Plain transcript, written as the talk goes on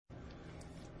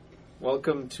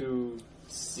Welcome to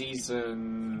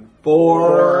season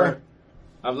 4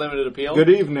 of Limited Appeal. Good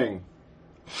evening.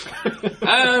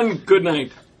 And good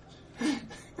night.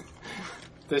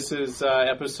 This is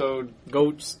episode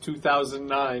Goats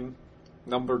 2009,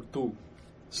 number 2.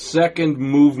 Second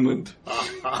movement.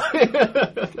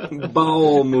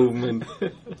 Bowel movement.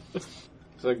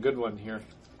 It's a good one here.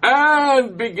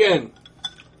 And begin.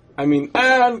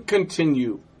 And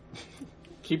continue.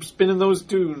 Keep spinning those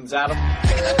tunes, Adam.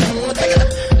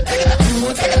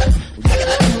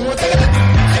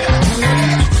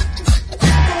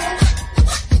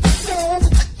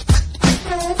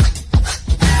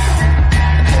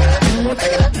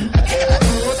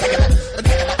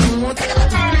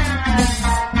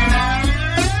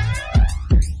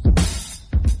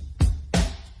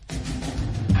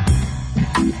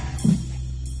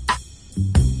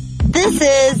 This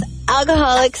is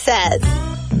Alcoholic Says,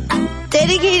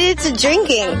 dedicated to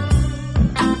drinking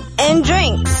and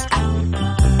drinks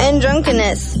and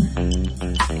drunkenness.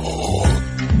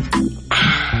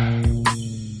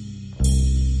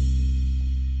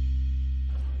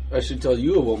 I should tell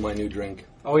you about my new drink.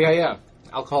 Oh, yeah.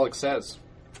 Alcoholic Says.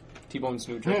 T-Bone's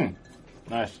new drink.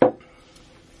 Nice.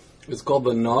 It's called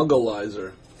the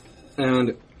Noggalizer.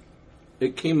 And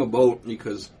it came about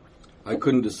because I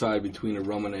couldn't decide between a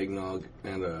rum and eggnog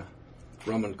and a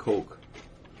rum and coke.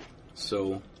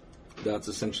 So that's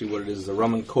essentially what it is. A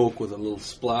rum and coke with a little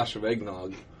splash of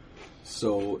eggnog.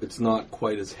 So it's not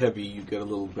quite as heavy. You get a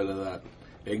little bit of that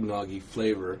eggnoggy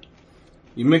flavor.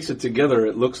 You mix it together,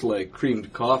 it looks like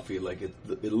creamed coffee. Like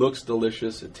it looks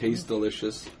delicious. It tastes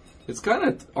delicious. It's kind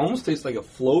of almost tastes like a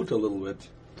float a little bit.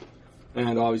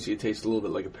 And obviously it tastes a little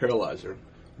bit like a paralyzer,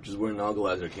 which is where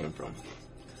Noggalizer came from.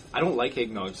 I don't like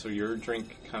eggnog, so your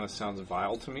drink kind of sounds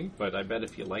vile to me, but I bet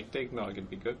if you liked eggnog, it'd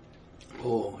be good.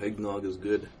 Oh, eggnog is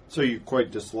good. So you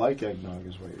quite dislike eggnog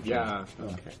is what you're saying? Yeah.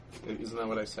 Okay. Isn't that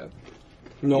what I said?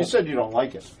 No. You said you don't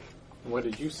like it. What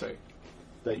did you say?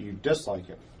 That you dislike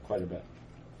it quite a bit.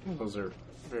 Well, those are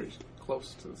very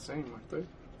close to the same, aren't they?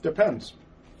 Depends.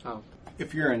 Oh.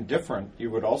 If you're indifferent, you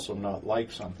would also not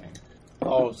like something.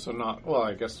 Oh, so not... Well,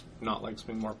 I guess not likes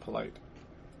me more polite.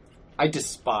 I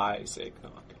despise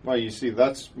eggnog. Well, you see,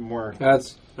 that's more...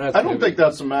 That's I don't maybe- think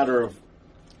that's a matter of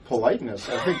politeness.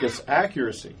 I think it's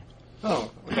accuracy. Oh,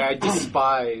 okay, I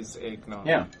despise eggnog.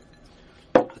 Yeah.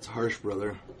 That's harsh,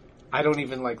 brother. I don't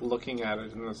even like looking at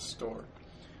it in the store.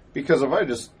 Because if I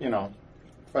just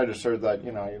heard that,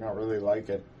 you don't really like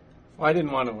it. Well, I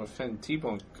didn't want to offend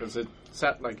T-Bone because it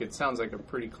sounds like a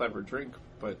pretty clever drink,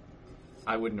 but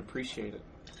I wouldn't appreciate it.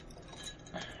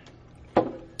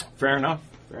 Fair enough.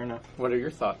 What are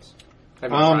your thoughts?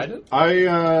 Have you tried it?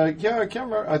 I can't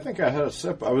remember. I think I had a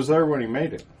sip. I was there when he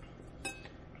made it.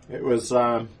 It was,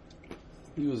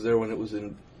 He was there when it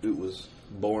was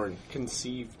born.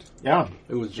 Conceived. yeah.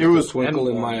 It was just It was a twinkle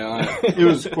in my eye. It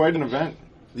was quite an event.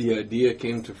 The idea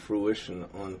came to fruition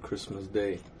on Christmas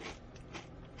Day.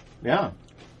 Yeah.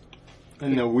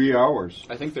 In the wee hours.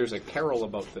 I think there's a carol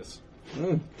about this.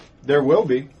 There will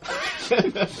be.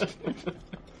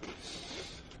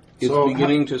 It's So,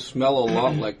 beginning to smell a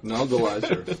lot like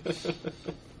Noggalizer.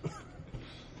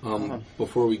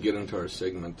 Before we get into our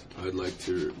segment, I'd like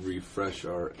to refresh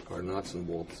our nuts and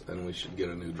bolts, and we should get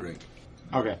a new drink.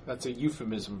 Okay. That's a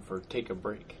euphemism for take a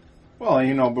break.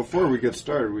 Well, before we get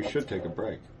started, we should take a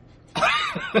break.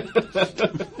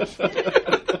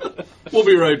 We'll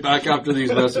be right back after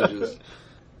these messages.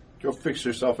 Go fix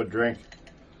yourself a drink.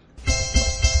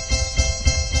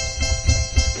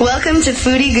 Welcome to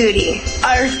Foodie Goodie,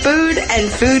 our food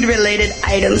and food-related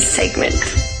items segment.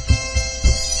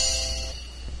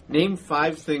 Name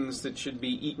 5 things that should be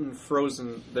eaten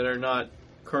frozen that are not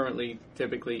currently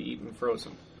typically eaten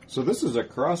frozen. So this is a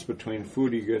cross between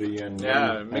Foodie Goodie and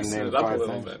Mixing Name it up a 5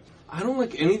 little things. bit. I don't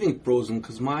like anything frozen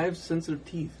because I have sensitive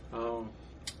teeth. Oh.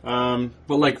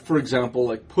 But like, for example,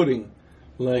 like pudding.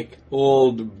 Like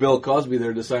old Bill Cosby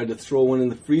there decided to throw one in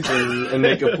the freezer and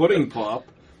make a pudding pop.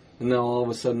 And now all of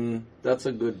a sudden, that's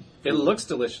a good... It looks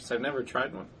delicious. I've never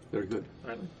tried one. They're good.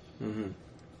 Really? Mm-hmm.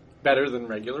 Better than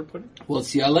regular pudding? Well,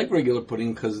 see, I like regular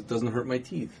pudding because it doesn't hurt my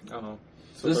teeth. Oh.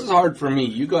 So this is hard for me.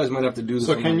 You guys might have to do this.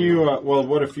 So on can your you, own.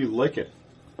 what if you lick it?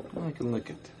 I can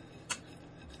lick it.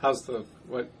 How's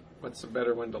what's the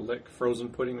better one to lick? Frozen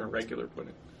pudding or regular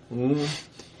pudding?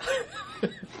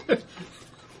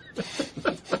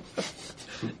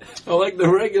 I like the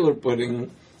regular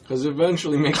pudding because it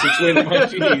eventually makes its way to my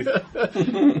teeth.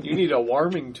 You need a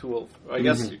warming tool, I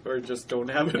guess, or just don't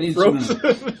have I it need frozen.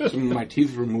 some of my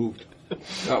teeth removed.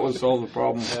 That would solve the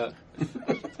problem.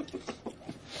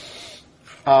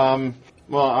 Yeah.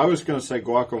 Well, I was going to say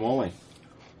guacamole.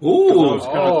 'Cause I Ooh. was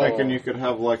kind of thinking you could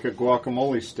have like a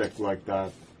guacamole stick like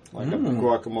that. Like a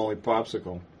guacamole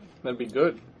popsicle. That'd be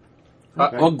good. A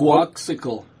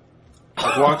guaxicle. A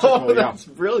guaxicle, yeah. That's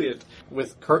brilliant.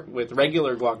 With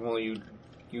regular guacamole,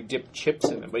 you dip chips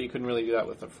in it, but you couldn't really do that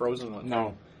with a frozen one.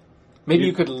 No. Maybe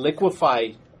you could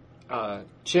liquefy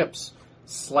chips,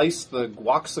 slice the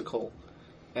guaxicle,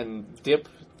 and dip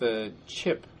the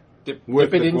chip. Dip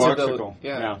With it the into guaxicle, the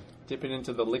yeah. Dip it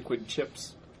into the liquid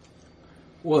chips.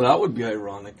 Well, that would be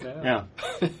ironic. Yeah.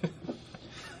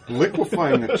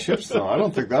 Liquefying the chips, though, I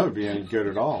don't think that would be any good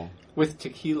at all. With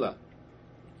tequila.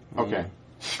 Okay.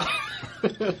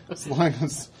 as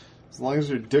long as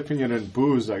you're dipping it in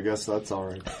booze, I guess that's all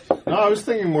right. No, I was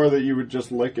thinking more that you would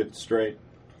just lick it straight.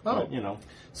 Oh. But, you know.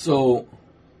 So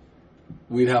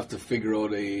we'd have to figure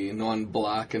out a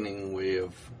non-blackening way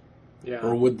of, Yeah.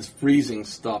 or would the freezing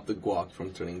stop the guac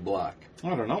from turning black?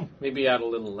 I don't know. Maybe add a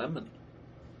little lemon.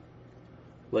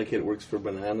 Like it works for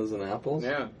bananas and apples?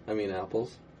 Yeah. I mean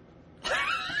apples.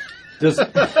 Does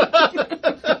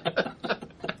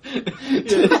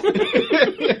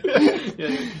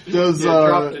does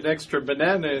dropped an extra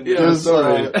banana in there. does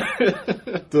sorry.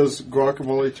 does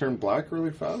guacamole turn black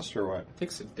really fast or what?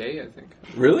 Takes a day, I think.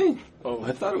 Really? Oh.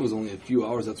 I thought it was only a few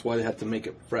hours. That's why they have to make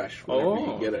it fresh whenever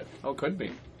you get it. Oh, could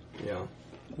be. Yeah.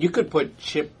 You could put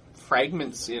chip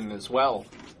fragments in as well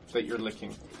that you're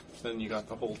licking. Then you got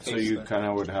the whole taste. So you there. kind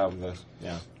of would have this,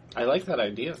 yeah. I like that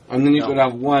idea. And then you No. could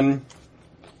have one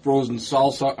frozen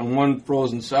salsa and one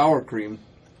frozen sour cream.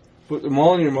 Put them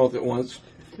all in your mouth at once.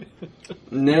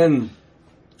 And then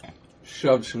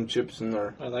shove some chips in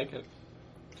there. I like it.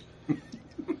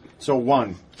 So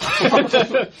one.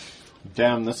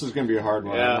 Damn, this is going to be a hard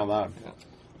one. Yeah. I know that.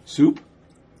 Soup?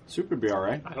 Soup would be all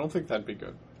right. I don't think that'd be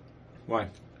good. Why?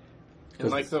 In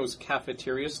like those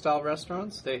cafeteria style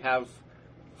restaurants, they have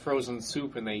frozen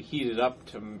soup and they heat it up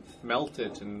to melt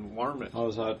it and warm it. Oh,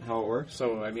 is that how it works?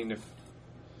 So, I mean, if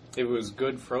it was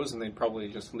good frozen, they'd probably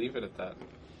just leave it at that.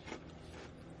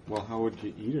 Well, how would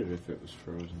you eat it if it was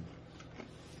frozen?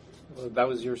 Well, that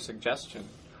was your suggestion.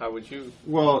 How would you?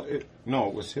 Well, no,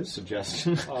 it was his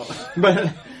suggestion. Oh.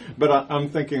 but I'm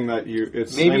thinking that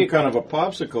it's Maybe same it- kind of a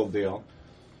popsicle deal.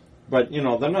 But, you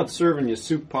know, they're not serving you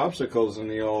soup popsicles in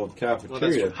the old Well,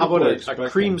 cafeteria. how People about are a expecting-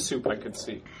 cream soup I could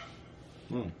see?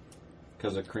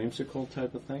 Because a creamsicle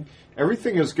type of thing?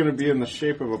 Everything is going to be in the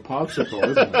shape of a popsicle,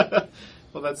 isn't it?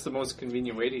 Well, that's the most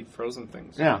convenient way to eat frozen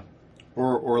things. Yeah.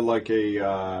 Or like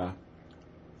a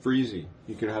freezy.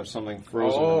 You could have something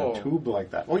frozen in Oh. a tube like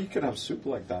that. Or you could have soup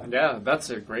like that. Yeah, that's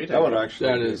a great That would idea. actually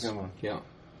That be a is, good one. yeah.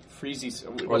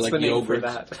 Freezy. What's like the name for yogurt.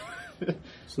 that?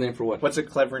 What's the name for what? What's a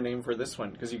clever name for this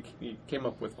one? Because you came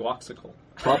up with guaxicle.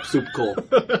 Pop soup coal.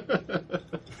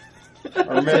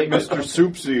 Or maybe Mr.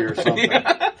 Soupsy or something.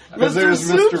 Yeah, Because Mr.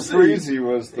 there's Mr. Soupsy. Freezy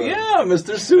was the... Yeah,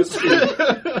 Mr. Soupsy.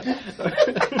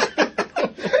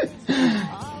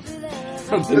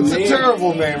 It's a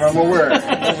terrible name, I'm aware.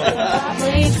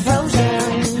 Probably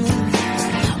frozen.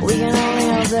 We can only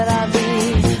hope that I'll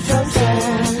be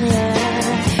frozen.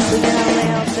 Yeah. We can only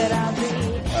hope that I'll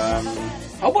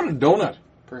be. How about a donut?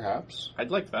 Perhaps.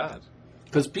 I'd like that.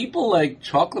 Because people like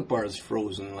chocolate bars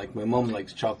frozen. Like my mom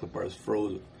likes chocolate bars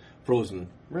frozen.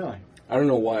 Really? I don't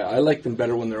know why. I like them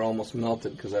better when they're almost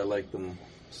melted because I like them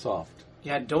soft.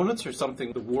 Yeah, donuts are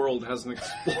something the world hasn't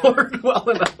explored well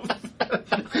enough.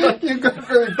 You got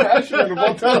really passionate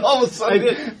about that all of a sudden. I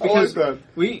did. I like Because that.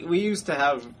 we used to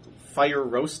have fire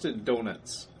roasted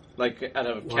donuts. Like at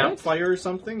a campfire or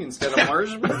something instead of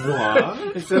marshmallows.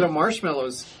 What? Instead of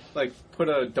marshmallows, like put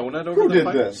a donut over Who the did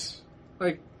fire. this?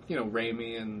 Like,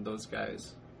 Raimi and those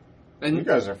guys. You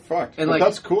guys are fucked. And But like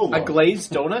that's cool, though. a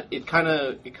glazed donut, it kind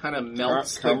of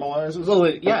melts. Caramelizes? Well,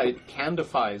 it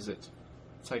candifies it.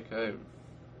 It's like a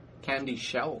candy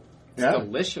shell. It's Yeah.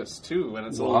 delicious too, and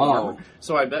it's a Wow. little warmer.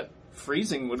 So I bet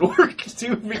freezing would work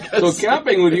too because So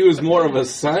camping with you is more of a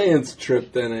science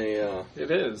trip than an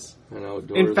it is.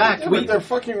 outdoor. In fact, Yeah, but they're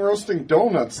fucking roasting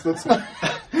donuts. That's not.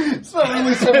 It's not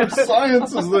really so much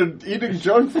science as they're eating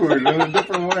junk food in a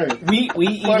different way. We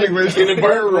eat Funny ways it. to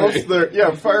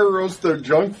fire roast their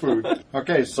junk food.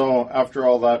 Okay, so after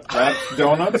all that's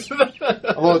donuts.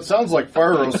 Although it sounds like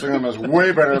fire roasting them is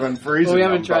way better than freezing Well, we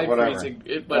haven't them, tried but whatever. freezing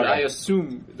it, but Okay. I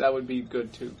assume that would be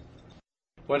good too.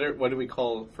 What do we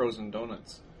call frozen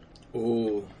donuts?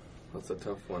 Oh, that's a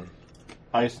tough one.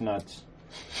 Ice nuts.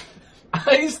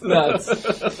 Ice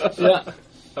nuts. Yeah.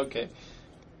 Okay.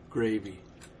 Gravy.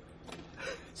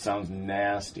 Sounds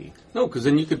nasty. No, because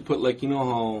then you could put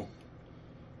how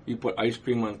you put ice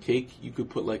cream on cake. You could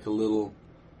put like a little,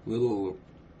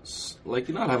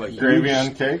 not have a Gravy huge,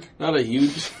 on cake? not a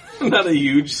huge, not a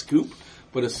huge scoop,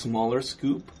 put a smaller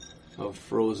scoop of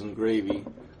frozen gravy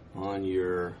on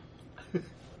your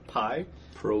Pie?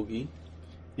 pierogi.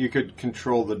 You could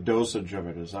control the dosage of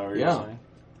it, is that what you're Yeah. saying?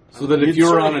 So that if You'd you were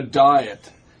sort on of- a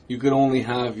diet, you could only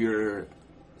have your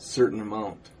certain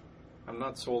amount. I'm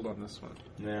not sold on this one.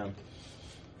 Yeah.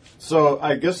 So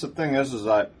I guess the thing is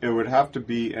that it would have to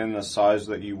be in the size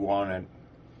that you want it.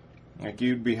 Like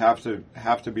you'd have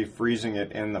to be freezing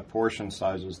it in the portion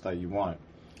sizes that you want.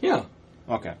 Yeah.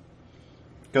 Okay.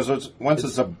 Because once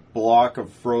it's a block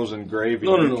of frozen gravy,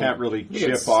 No, you can't really You can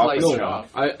chip off. slice the it No,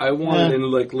 off. I want it in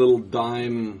like little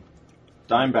dime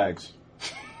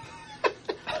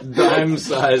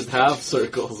sized half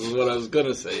circles is what I was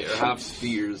gonna say, or half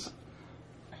spheres.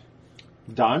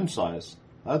 Dime size.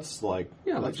 That's like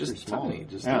Yeah, like that's just pretty small. tiny.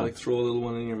 Just Yeah. like throw a little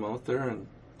one in your mouth there, and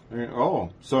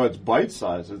Oh, so it's bite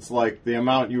size. It's like the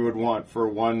amount you would want for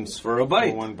one for a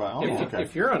bite. For one bite. Oh, If, okay.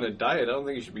 if you're on a diet, I don't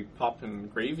think you should be popping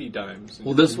gravy dimes.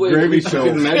 Well, this way Gravy at least you pills.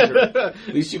 can measure.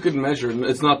 At least you can measure.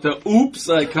 It's not the oops.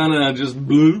 I kind of just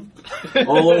blew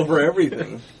all over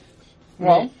everything.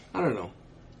 Well, I don't know.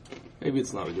 Maybe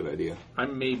it's not a good idea.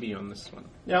 I'm maybe on this one.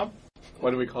 yeah.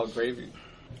 What do we call gravy?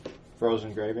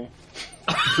 Frozen gravy.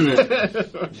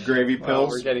 Gravy Well, pills.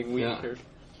 we're getting weak Yeah. here.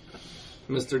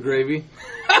 Mr. Gravy.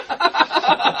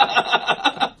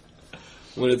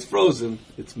 When it's frozen,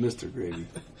 it's Mr. Gravy.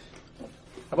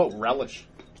 How about relish?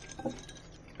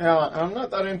 Yeah, I'm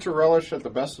not that into relish at the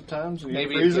best of times. You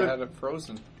Maybe freeze if you it, had it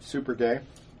frozen. super gay.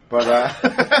 But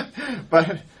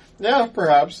but yeah,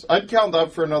 perhaps I'd count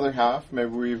that for another half. Maybe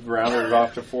we've rounded it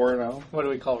off to 4 now. What do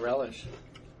we call relish?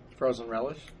 Frozen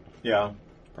relish? Yeah,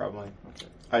 probably Okay.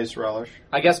 ice relish.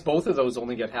 I guess both of those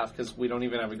only get half because we don't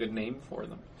even have a good name for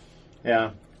them.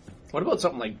 Yeah, What about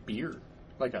something like beer?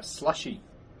 Like a slushy?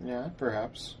 yeah,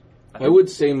 perhaps. I would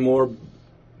say more,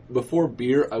 before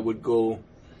beer, I would go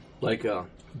like a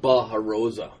Baja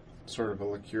Rosa. Sort of a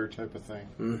liqueur type of thing.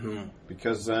 Mm-hmm.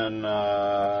 Because then,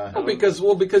 Well, because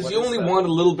What you is only that? want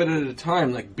a little bit at a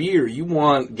time. Like beer, you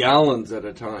want gallons at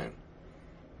a time.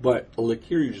 But a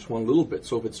liqueur, you just want a little bit.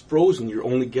 So if it's frozen, you're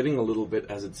only getting a little bit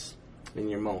as it's in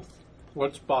your mouth.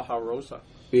 What's Baja Rosa?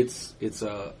 It's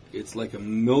like a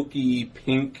milky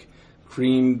pink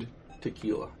creamed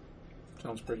tequila.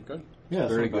 Sounds pretty good. yeah,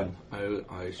 Very it's not good.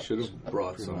 I should have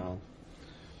brought bad. some Pretty mild.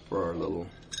 for our little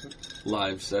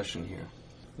live session here.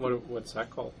 What's that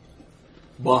called?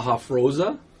 Baja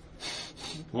Froza.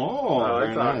 Oh, I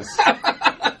very like nice.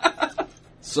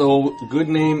 So good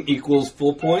name equals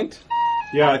full point.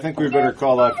 Yeah, I think we better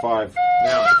call that 5.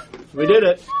 Yeah. We did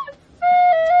it.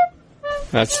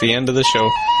 That's the end of the show.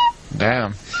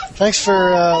 Damn. Thanks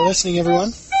for listening,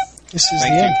 everyone. This is the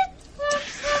end.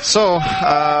 So,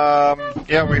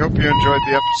 yeah, we hope you enjoyed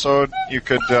the episode. You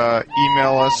could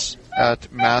email us at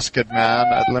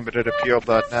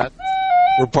maskedman@limitedappeal.net.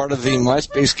 We're part of the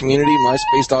MySpace community,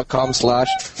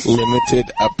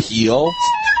 myspace.com/limitedappeal.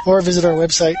 Or visit our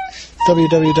website,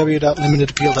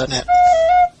 www.limitedappeal.net.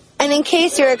 And in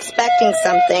case you're expecting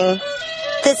something,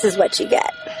 this is what you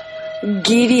get.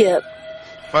 Giddy up.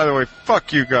 By the way,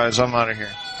 fuck you guys. I'm out of here.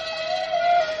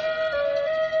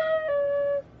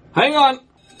 Hang on.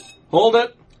 Hold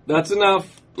it. That's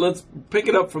enough. Let's pick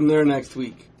it up from there next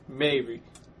week. Maybe.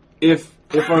 If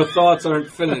our thoughts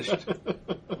aren't finished.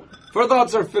 If our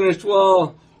thoughts are finished,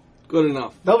 well, good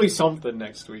enough. There'll be something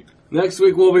next week. Next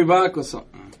week we'll be back with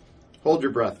something. Hold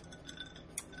your breath.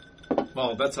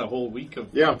 Well, that's a whole week of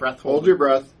Yeah, breath hold holding. your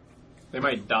breath. They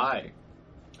might die.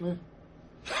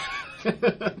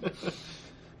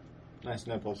 Nice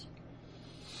nipples.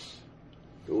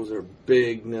 Those are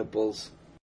big nipples.